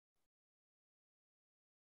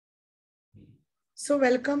So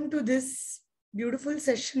welcome to this beautiful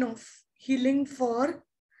session of healing for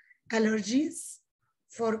allergies,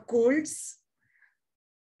 for colds,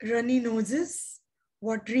 runny noses,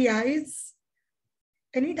 watery eyes,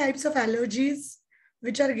 any types of allergies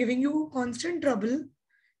which are giving you constant trouble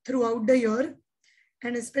throughout the year.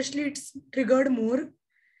 And especially it's triggered more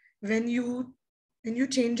when you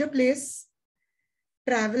change a place,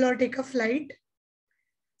 travel or take a flight,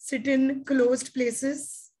 sit in closed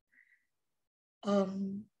places,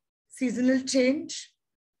 seasonal change,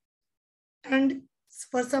 and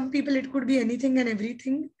for some people it could be anything and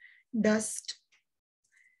everything, dust.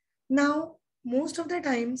 Now, most of the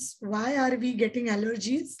times, why are we getting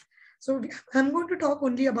allergies? So I'm going to talk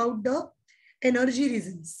only about the energy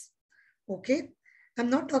reasons. Okay, I'm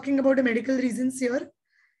not talking about the medical reasons here.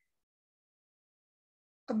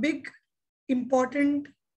 A big important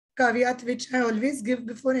caveat which I always give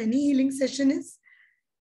before any healing session is,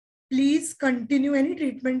 please continue any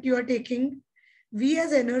treatment you are taking. We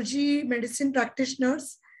as energy medicine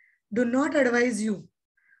practitioners do not advise you,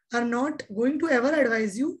 are not going to ever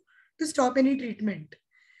advise you to stop any treatment.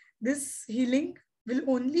 This healing will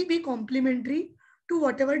only be complementary to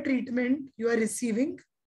whatever treatment you are receiving.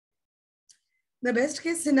 The best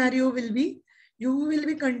case scenario will be you will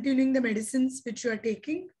be continuing the medicines which you are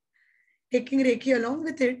taking Reiki along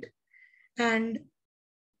with it. And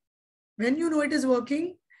when you know it is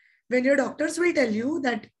working, when your doctors will tell you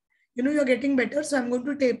that, you're getting better, so I'm going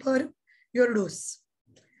to taper your dose.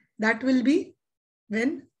 That will be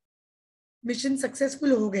when mission successful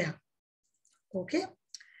ho gaya. Okay.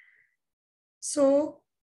 So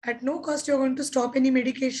at no cost, you're going to stop any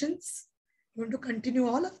medications. You're going to continue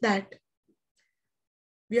all of that.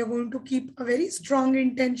 We are going to keep a very strong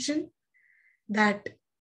intention that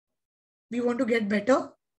we want to get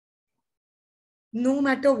better. No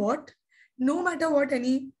matter what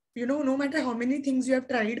any, no matter how many things you have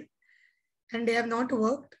tried and they have not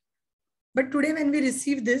worked. But today when we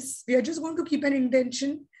receive this, we are just going to keep an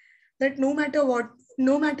intention that no matter what,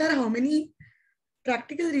 no matter how many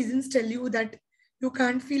practical reasons tell you that you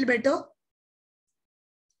can't feel better,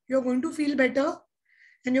 you're going to feel better,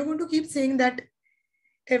 and you're going to keep saying that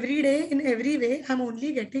every day, in every way, I'm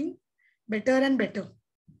only getting better and better.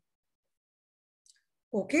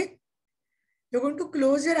 Okay? You're going to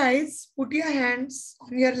close your eyes, put your hands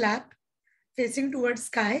on your lap, facing towards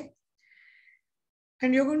sky,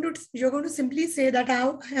 and you're going to simply say that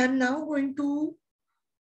I am now going to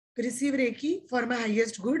receive Reiki for my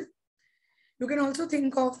highest good. You can also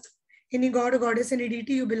think of any god or goddess, any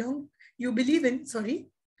deity you believe in,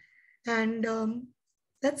 and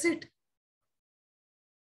that's it.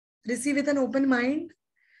 Receive with an open mind.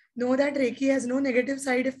 Know that Reiki has no negative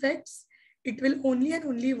side effects. It will only and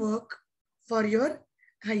only work for your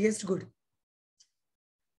highest good.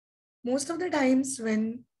 Most of the times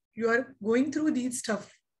when you are going through these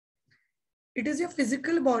stuff, it is your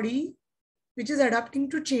physical body which is adapting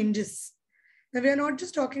to changes. Now, we are not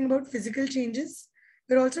just talking about physical changes,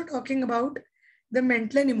 we're also talking about the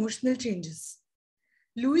mental and emotional changes.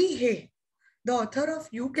 Louis Hay, the author of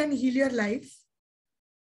You Can Heal Your Life,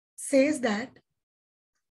 says that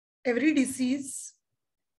every disease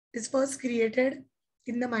is first created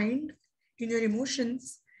in the mind, in your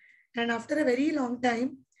emotions, and after a very long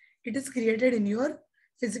time, it is created in your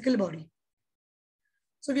physical body.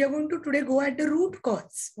 So we are going to today go at the root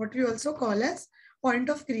cause, what we also call as point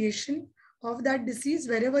of creation of that disease,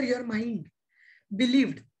 wherever your mind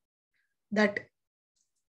believed that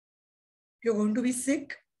you're going to be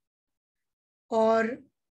sick or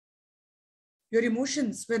your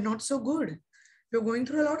emotions were not so good. You're going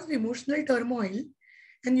through a lot of emotional turmoil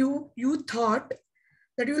and you thought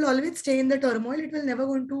that you will always stay in the turmoil. It's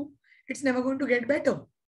never going to get better.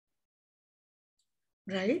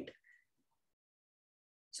 Right?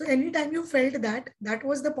 So anytime you felt that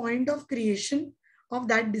was the point of creation of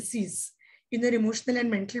that disease in your emotional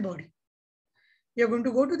and mental body. You're going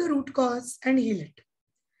to go to the root cause and heal it.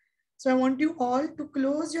 So I want you all to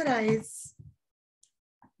close your eyes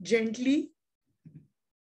gently.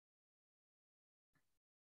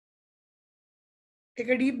 Take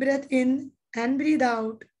a deep breath in and breathe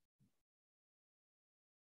out.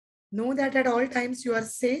 Know that at all times you are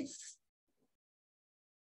safe.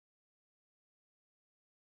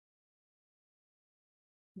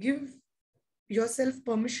 Give yourself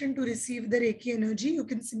permission to receive the Reiki energy. You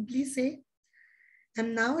can simply say,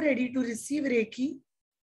 I'm now ready to receive Reiki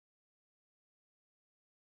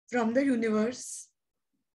from the universe.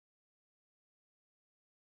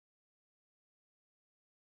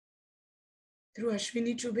 Through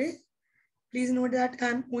Ashwini Chube. Please note that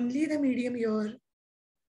I'm only the medium here.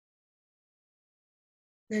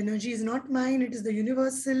 The energy is not mine, it is the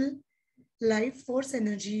universal life force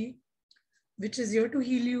energy which is here to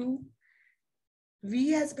heal you.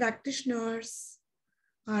 We as practitioners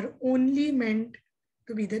are only meant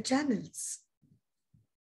to be the channels.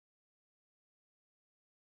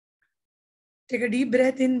 Take a deep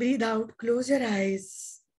breath in, breathe out, close your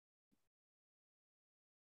eyes.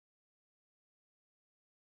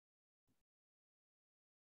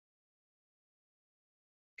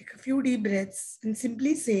 Take a few deep breaths and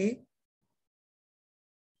simply say,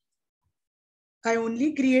 I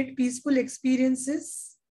only create peaceful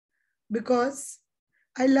experiences because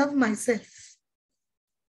I love myself.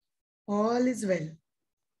 All is well.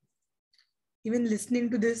 Even listening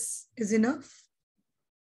to this is enough.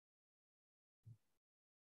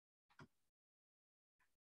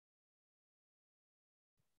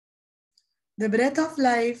 The breath of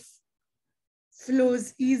life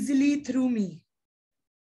flows easily through me.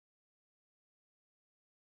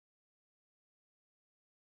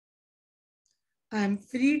 I am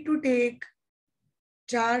free to take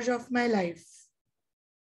charge of my life.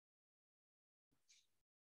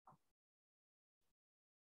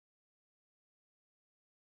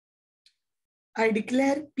 I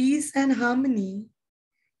declare peace and harmony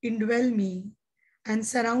indwell me and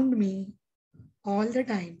surround me all the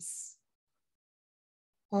times.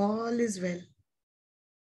 All is well.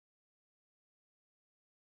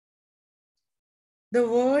 The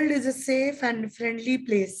world is a safe and friendly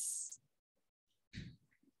place.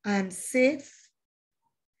 I am safe.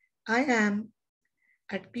 I am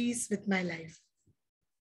at peace with my life.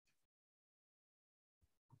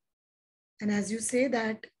 And as you say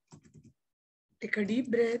that, take a deep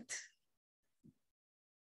breath.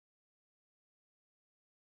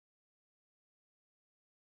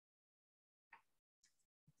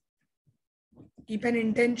 Keep an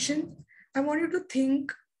intention. I want you to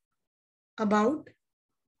think about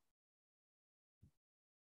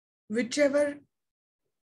whichever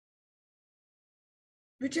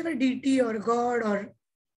deity or God or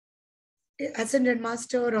ascended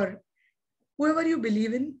master or whoever you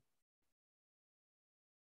believe in.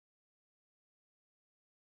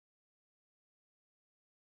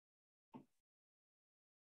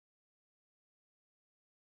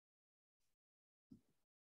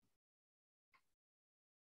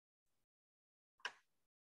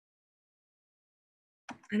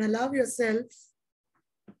 And allow yourself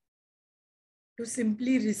to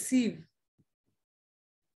simply receive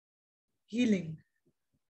healing.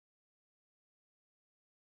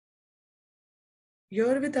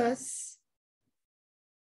 Here with us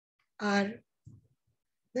are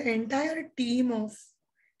the entire team of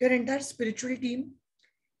your entire spiritual team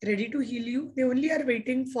ready to heal you. They only are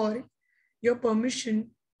waiting for your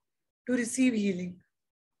permission to receive healing.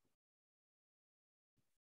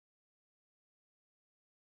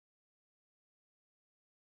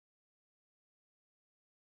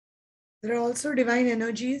 There are also divine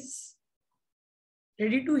energies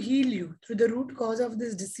ready to heal you through the root cause of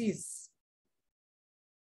this disease.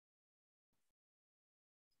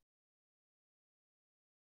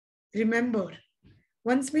 Remember,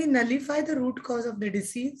 once we nullify the root cause of the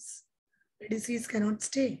disease cannot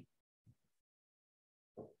stay.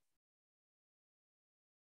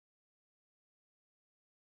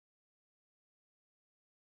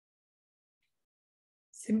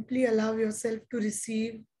 Simply allow yourself to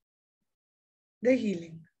receive the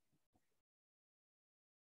healing.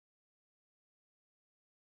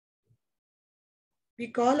 We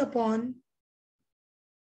call upon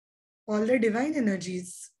all the divine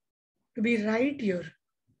energies to be right here.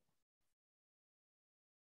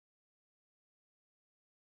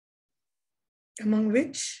 Among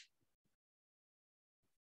which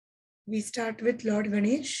we start with Lord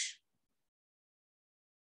Ganesh,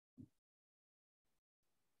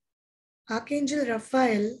 Archangel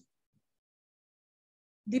Raphael,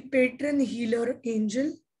 the patron healer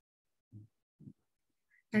angel,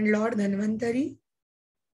 and Lord Dhanvantari.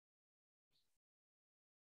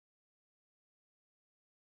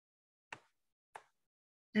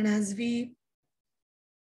 And as we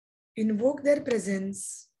invoke their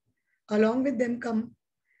presence, along with them come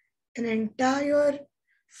an entire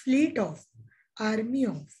fleet of army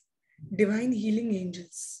of divine healing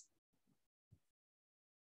angels.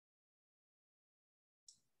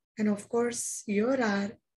 And of course, here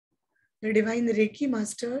are the divine Reiki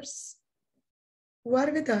masters who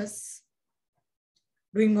are with us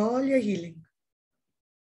doing all your healing.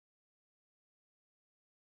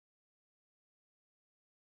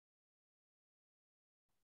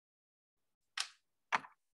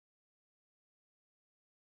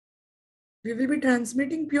 We will be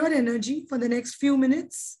transmitting pure energy for the next few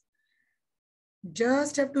minutes.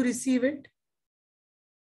 Just have to receive it.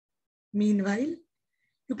 Meanwhile,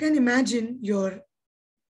 you can imagine your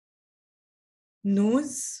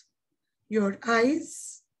nose, your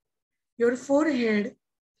eyes, your forehead,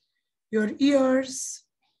 your ears,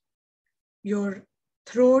 your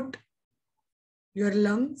throat, your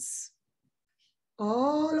lungs,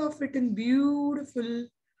 all of it in beautiful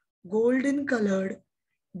golden colored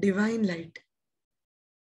divine light.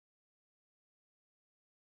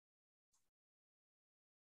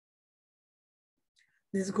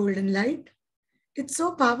 This golden light, it's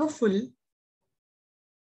so powerful.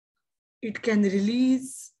 It can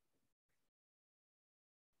release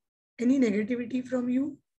any negativity from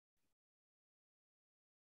you.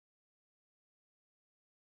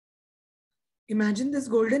 Imagine this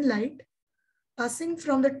golden light passing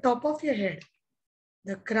from the top of your head,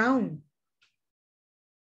 the crown,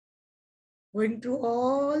 going through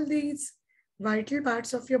all these vital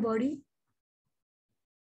parts of your body.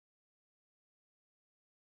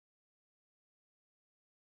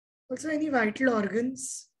 Also any vital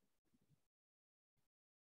organs.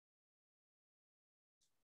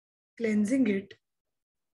 Cleansing it.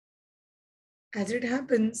 As it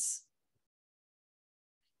happens,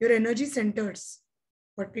 your energy centers,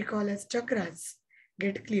 what we call as chakras,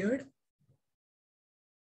 get cleared.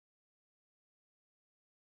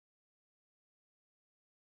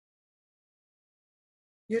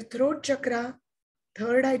 Your throat chakra,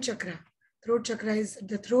 third eye chakra. Throat chakra is at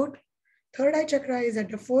the throat. Third eye chakra is at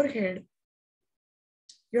the forehead.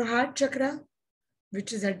 Your heart chakra,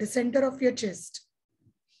 which is at the center of your chest.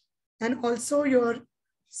 And also your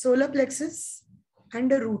solar plexus and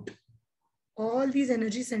the root. All these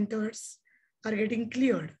energy centers are getting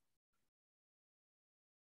cleared.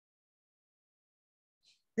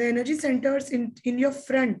 The energy centers in your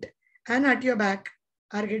front and at your back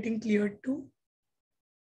are getting cleared too.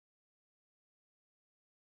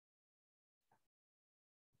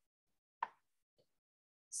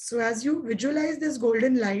 So as you visualize this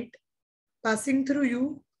golden light passing through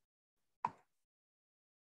you,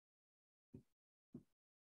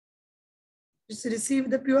 just receive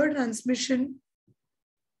the pure transmission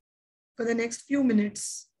for the next few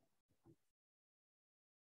minutes.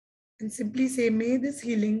 And simply say, may this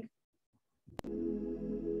healing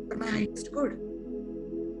for my highest good.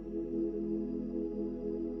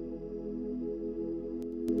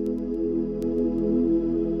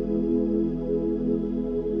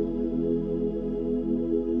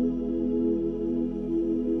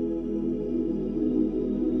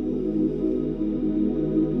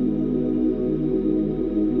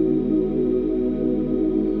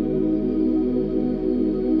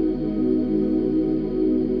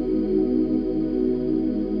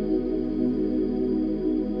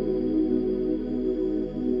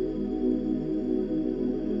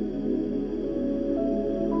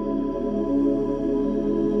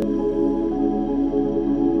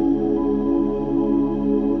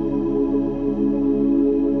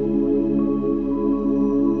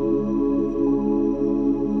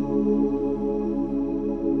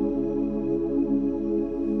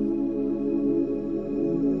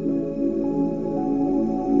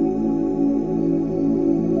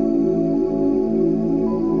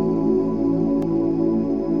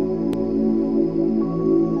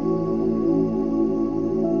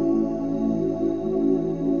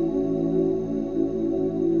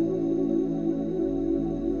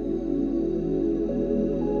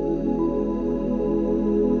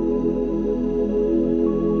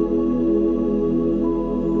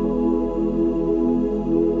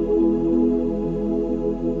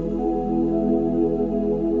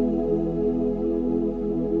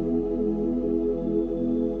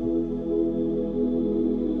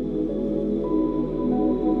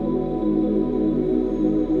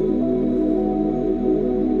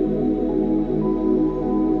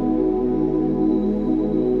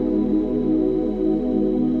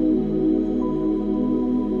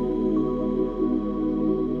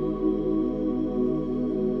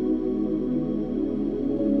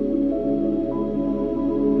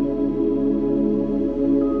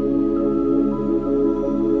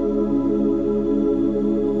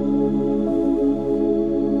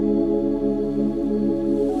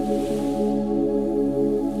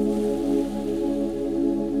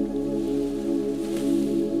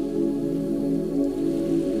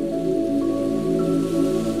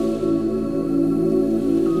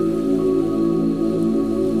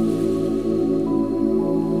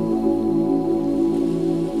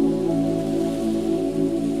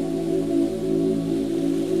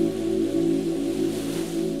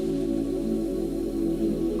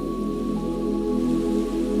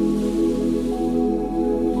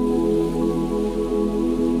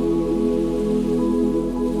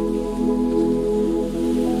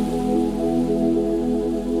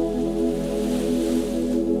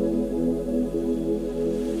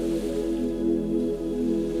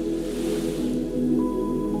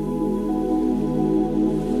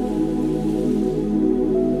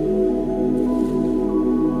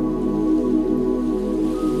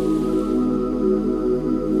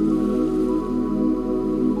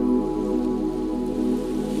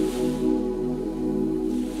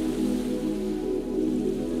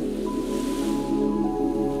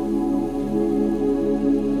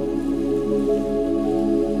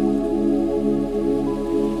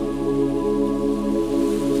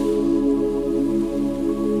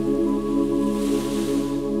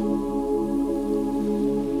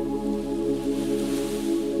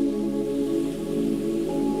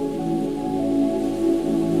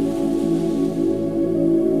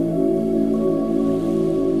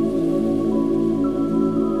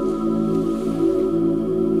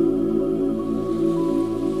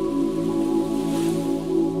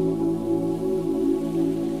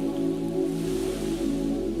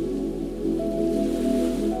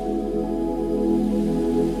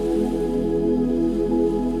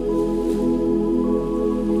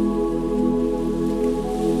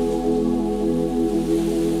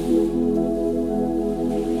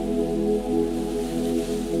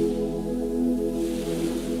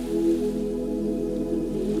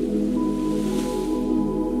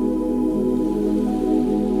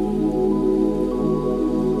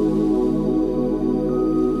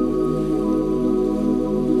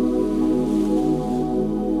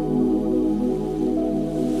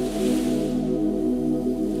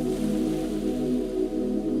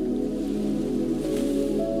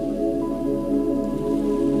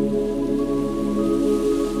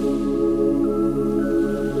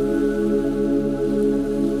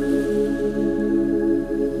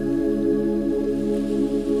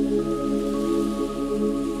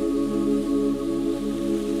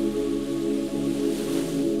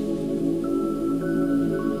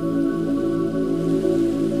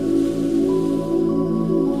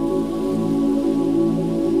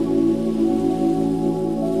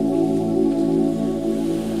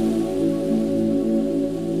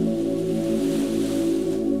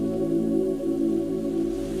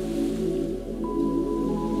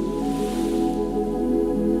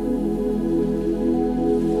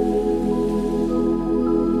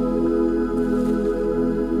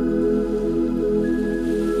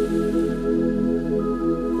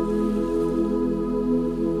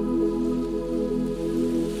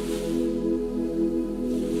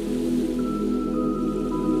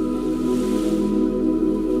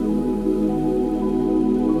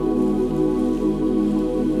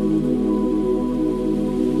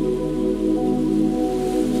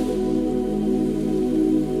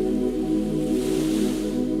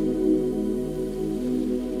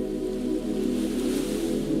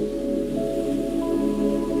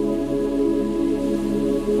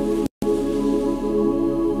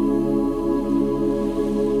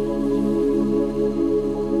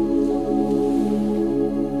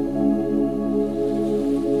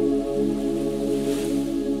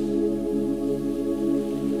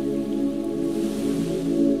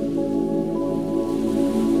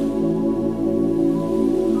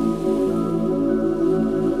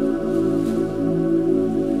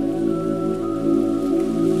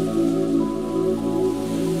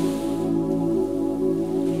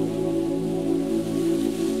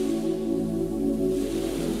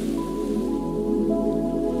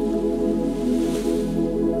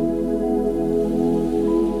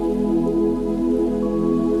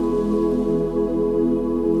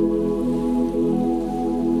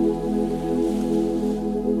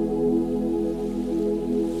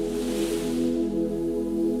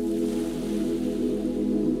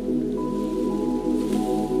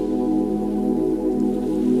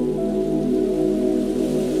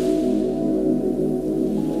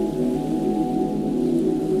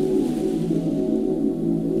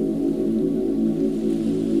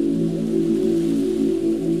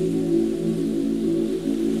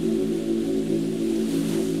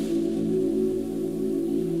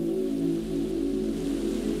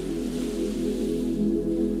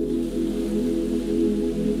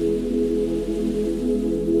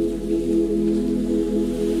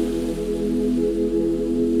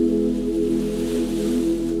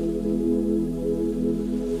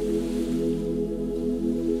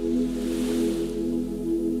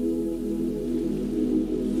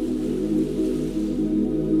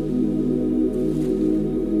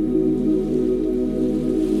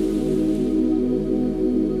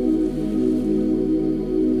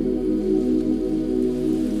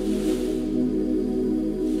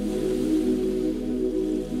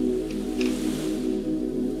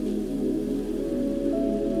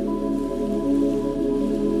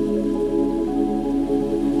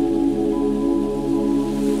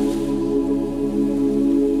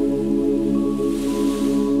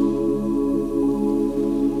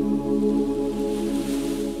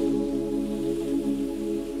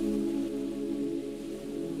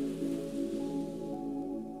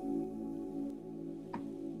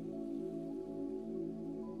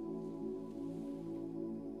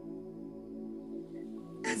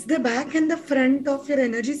 As the back and the front of your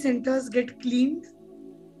energy centers get cleaned,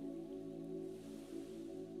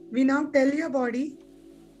 we now tell your body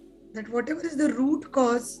that whatever is the root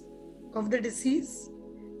cause of the disease,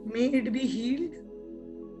 may it be healed.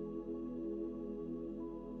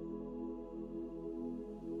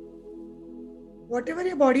 Whatever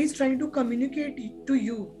your body is trying to communicate to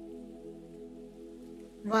you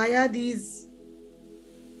via these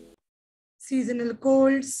seasonal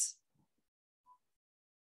colds,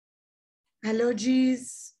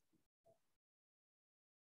 allergies,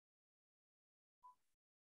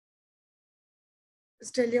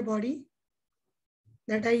 just tell your body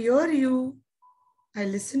that I hear you, I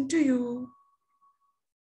listen to you.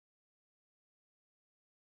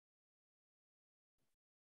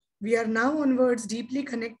 We are now onwards deeply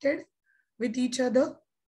connected with each other.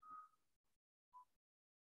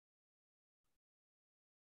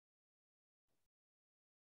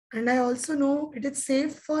 And I also know it is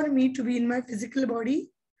safe for me to be in my physical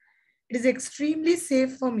body. It is extremely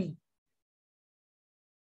safe for me.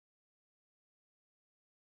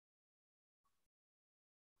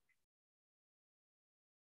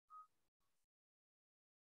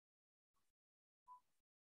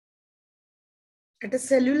 At a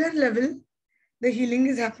cellular level, the healing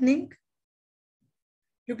is happening.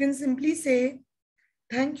 You can simply say,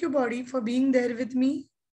 thank you, body, for being there with me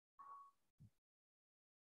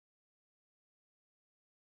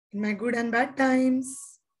in my good and bad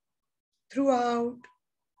times, throughout,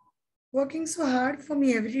 working so hard for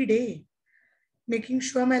me every day, making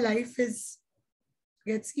sure my life gets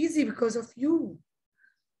easy because of you.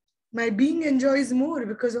 My being enjoys more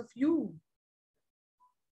because of you.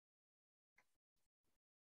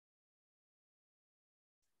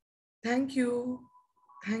 Thank you,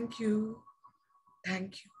 thank you,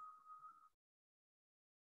 thank you.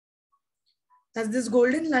 As this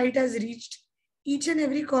golden light has reached each and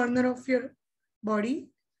every corner of your body,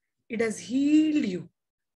 it has healed you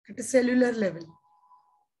at a cellular level.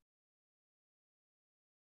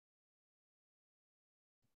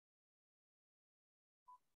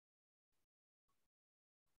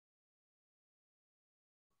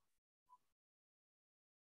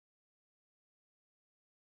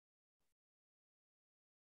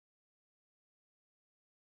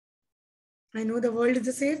 I know the world is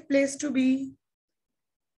a safe place to be.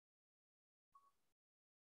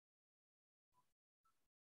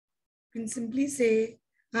 You can simply say,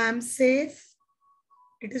 I am safe.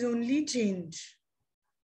 It is only change.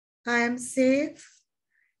 I am safe.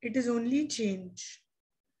 It is only change.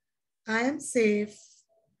 I am safe.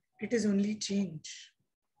 It is only change.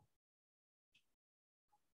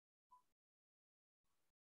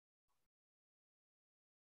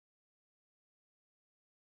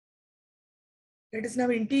 Let us now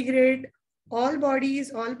integrate all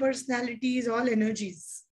bodies, all personalities, all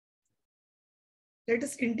energies. Let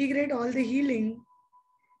us integrate all the healing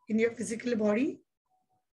in your physical body.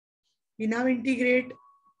 We now integrate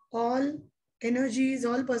all energies,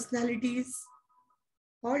 all personalities,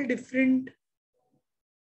 all different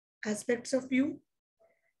aspects of you.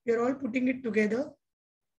 You're all putting it together,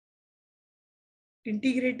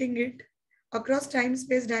 integrating it across time,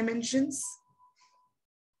 space, dimensions.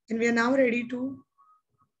 And we are now ready to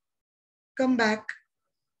come back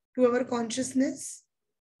to our consciousness.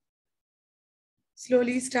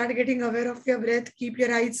 Slowly start getting aware of your breath. Keep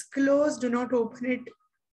your eyes closed. Do not open it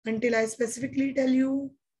until I specifically tell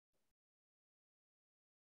you.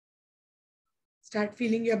 Start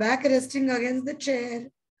feeling your back resting against the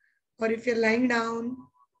chair, or if you're lying down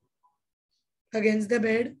against the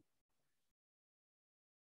bed.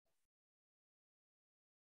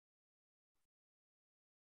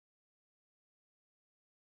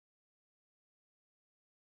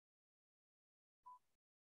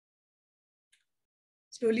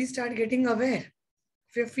 Slowly start getting aware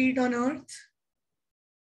of your feet on earth.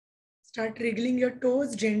 Start wriggling your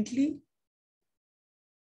toes gently.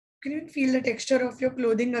 Can you feel the texture of your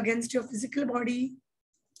clothing against your physical body?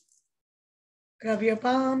 Rub your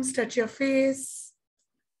palms, touch your face.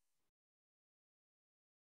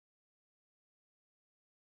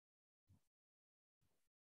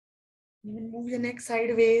 Even move your neck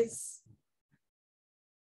sideways.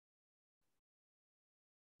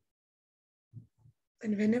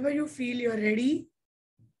 And whenever you feel you're ready,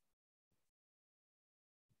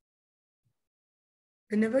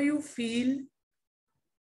 whenever you feel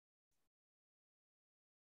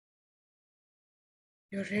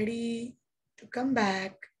you're ready to come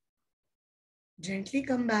back, gently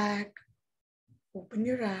come back, open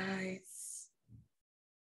your eyes.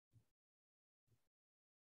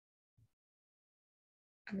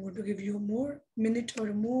 I'm going to give you a more minute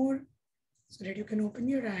or more so that you can open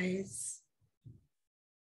your eyes.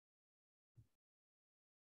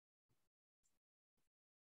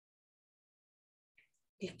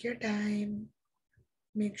 Take your time.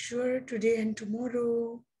 Make sure today and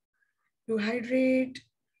tomorrow you hydrate,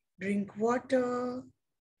 drink water,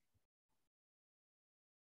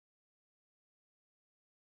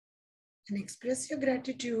 and express your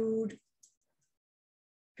gratitude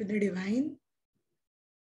to the divine.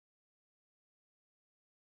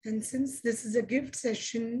 And since this is a gift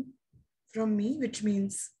session from me, which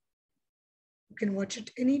means you can watch it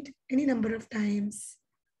any number of times,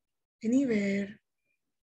 anywhere.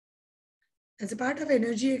 As a part of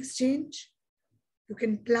energy exchange, you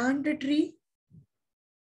can plant a tree,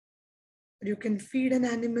 or you can feed an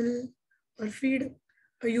animal, or feed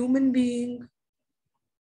a human being,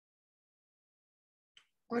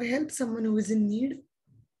 or help someone who is in need.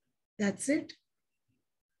 That's it.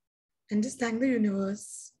 And just thank the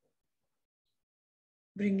universe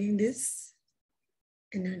bringing this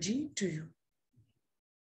energy to you.